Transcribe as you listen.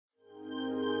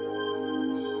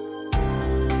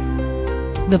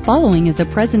The following is a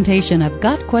presentation of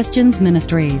Got Questions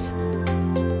Ministries.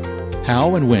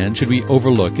 How and when should we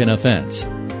overlook an offense?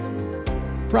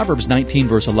 Proverbs 19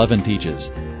 verse 11 teaches,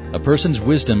 "A person's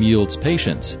wisdom yields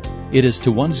patience. It is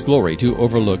to one's glory to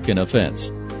overlook an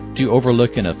offense." To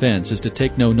overlook an offense is to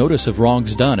take no notice of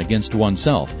wrongs done against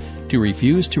oneself, to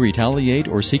refuse to retaliate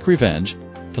or seek revenge,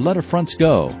 to let affronts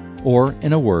go, or,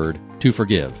 in a word, to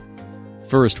forgive.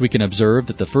 First, we can observe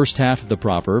that the first half of the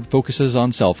proverb focuses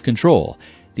on self-control.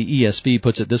 The ESV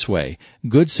puts it this way,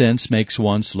 "Good sense makes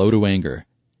one slow to anger."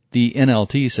 The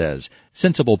NLT says,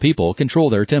 "Sensible people control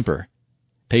their temper."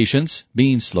 Patience,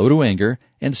 being slow to anger,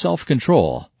 and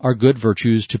self-control are good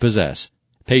virtues to possess.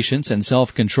 Patience and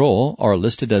self-control are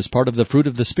listed as part of the fruit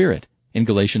of the Spirit in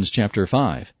Galatians chapter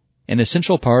 5, an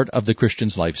essential part of the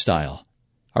Christian's lifestyle.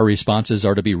 Our responses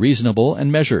are to be reasonable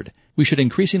and measured. We should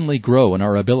increasingly grow in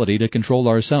our ability to control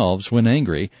ourselves when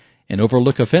angry and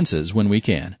overlook offenses when we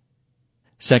can.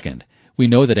 Second, we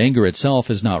know that anger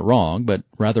itself is not wrong, but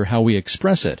rather how we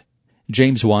express it.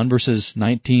 James 1 verses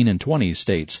 19 and 20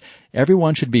 states,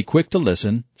 "Everyone should be quick to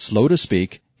listen, slow to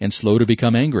speak, and slow to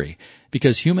become angry,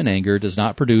 because human anger does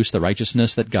not produce the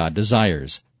righteousness that God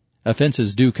desires."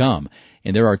 Offenses do come,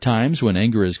 and there are times when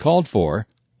anger is called for,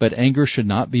 but anger should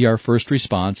not be our first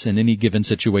response in any given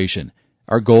situation.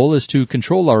 Our goal is to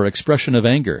control our expression of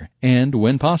anger and,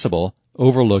 when possible,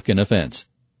 overlook an offense.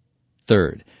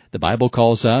 Third, the Bible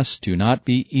calls us to not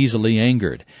be easily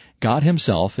angered. God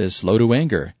himself is slow to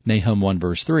anger, Nahum 1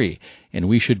 verse 3, and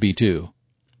we should be too.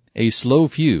 A slow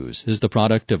fuse is the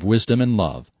product of wisdom and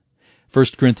love.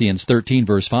 1 Corinthians 13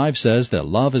 verse 5 says that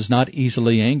love is not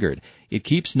easily angered. It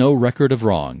keeps no record of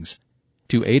wrongs.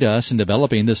 To aid us in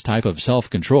developing this type of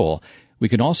self-control, we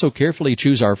can also carefully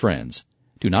choose our friends.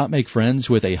 Do not make friends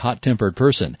with a hot-tempered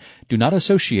person. Do not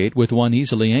associate with one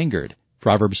easily angered.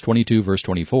 Proverbs 22 verse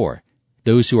 24.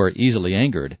 Those who are easily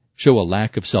angered show a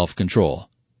lack of self-control.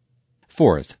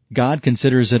 Fourth, God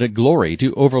considers it a glory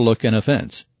to overlook an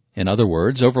offense. In other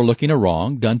words, overlooking a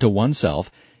wrong done to oneself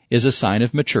is a sign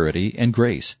of maturity and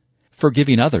grace.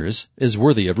 Forgiving others is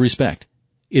worthy of respect.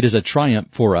 It is a triumph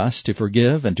for us to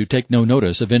forgive and to take no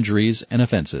notice of injuries and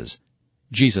offenses.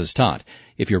 Jesus taught,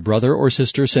 "If your brother or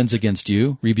sister sins against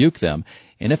you, rebuke them,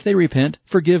 and if they repent,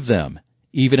 forgive them.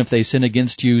 Even if they sin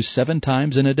against you 7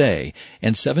 times in a day,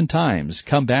 and 7 times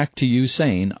come back to you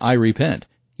saying, 'I repent,'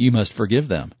 you must forgive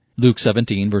them." Luke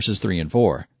 17 verses 3 and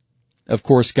 4. Of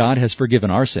course, God has forgiven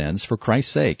our sins for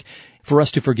Christ's sake. For us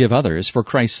to forgive others for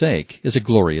Christ's sake is a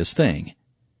glorious thing.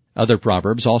 Other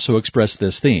proverbs also express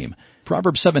this theme.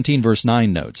 Proverbs 17 verse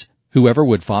 9 notes, "Whoever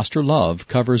would foster love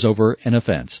covers over an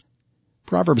offense."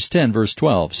 Proverbs 10 verse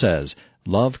 12 says,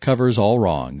 "Love covers all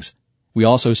wrongs." We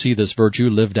also see this virtue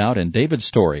lived out in David's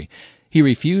story. He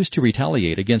refused to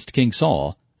retaliate against King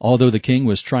Saul, although the king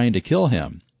was trying to kill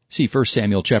him. See 1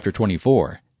 Samuel chapter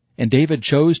 24. And David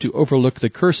chose to overlook the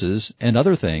curses and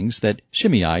other things that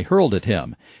Shimei hurled at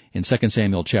him in 2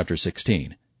 Samuel chapter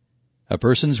 16. A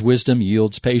person's wisdom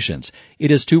yields patience.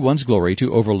 It is to one's glory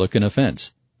to overlook an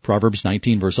offense. Proverbs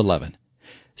 19 verse 11.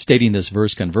 Stating this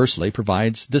verse conversely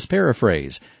provides this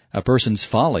paraphrase, "A person's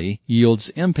folly yields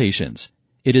impatience.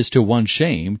 It is to one's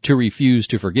shame to refuse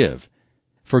to forgive.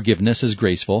 Forgiveness is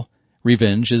graceful.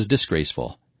 Revenge is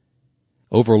disgraceful."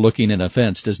 Overlooking an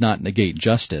offense does not negate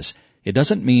justice. It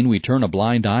doesn't mean we turn a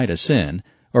blind eye to sin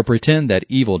or pretend that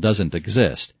evil doesn't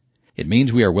exist. It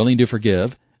means we are willing to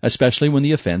forgive, especially when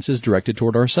the offense is directed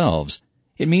toward ourselves.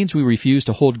 It means we refuse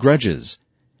to hold grudges.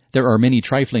 There are many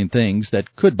trifling things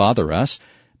that could bother us,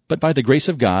 but by the grace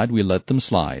of God we let them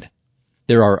slide.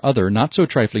 There are other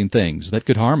not-so-trifling things that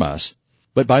could harm us,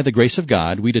 but by the grace of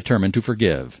God we determine to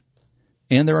forgive.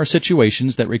 And there are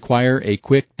situations that require a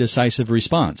quick, decisive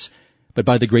response, but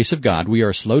by the grace of God we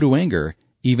are slow to anger,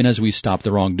 even as we stop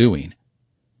the wrongdoing.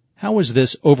 How is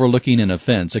this overlooking an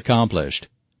offense accomplished?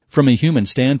 From a human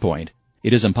standpoint,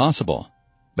 it is impossible.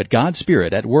 But God's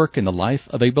Spirit at work in the life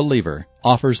of a believer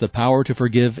offers the power to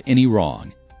forgive any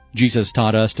wrong. Jesus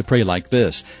taught us to pray like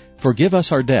this, "Forgive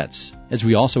us our debts, as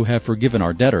we also have forgiven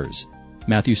our debtors."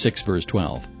 Matthew 6 verse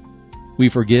 12. We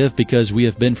forgive because we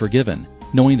have been forgiven,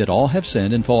 knowing that all have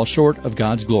sinned and fall short of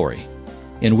God's glory.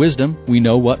 In wisdom, we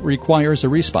know what requires a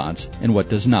response and what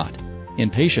does not. In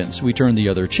patience, we turn the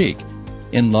other cheek.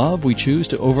 In love, we choose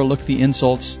to overlook the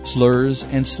insults, slurs,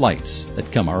 and slights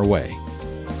that come our way.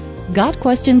 Got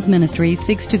Questions Ministry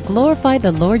seeks to glorify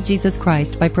the Lord Jesus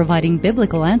Christ by providing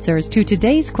biblical answers to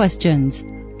today's questions.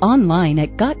 Online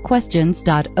at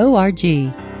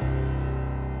gotquestions.org.